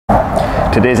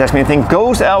Today's Ask Me Anything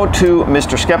goes out to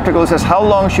Mr. Skeptical. It says, how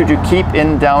long should you keep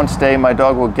in downstay? My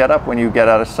dog will get up when you get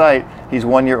out of sight. He's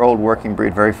 1-year-old working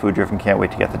breed, very food driven, can't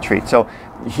wait to get the treat. So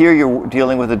here you're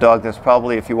dealing with a dog that's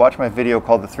probably, if you watch my video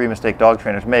called The 3 Mistakes Dog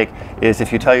Trainers Make, is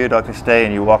if you tell your dog to stay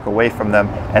and you walk away from them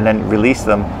and then release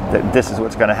them, that this is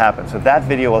what's going to happen. So that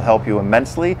video will help you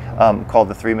immensely, called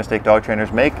The 3 Mistakes Dog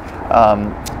Trainers Make.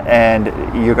 And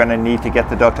you're going to need to get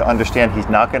the dog to understand he's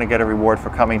not going to get a reward for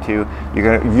coming to you.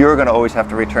 You're going to always have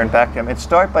to return back to him. And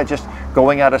start by just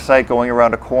going out of sight, going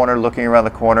around a corner, looking around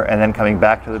the corner, and then coming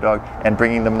back to the dog and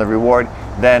bringing them the reward.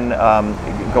 Then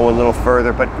go a little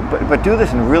further, but do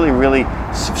this in really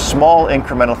small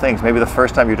incremental things. Maybe the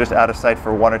first time you're just out of sight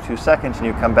for 1 or 2 seconds and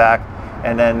you come back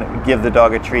and then give the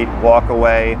dog a treat, walk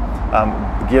away,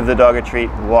 give the dog a treat,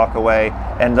 walk away,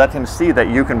 and let him see that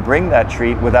you can bring that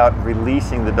treat without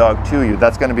releasing the dog to you.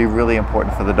 That's going to be really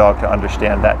important for the dog to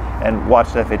understand that. And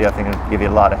watch that video, I think it'll give you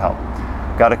a lot of help.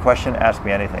 Got a question? Ask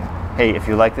me anything. Hey, if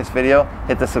you like this video,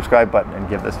 hit the subscribe button and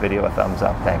give this video a thumbs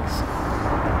up. Thanks.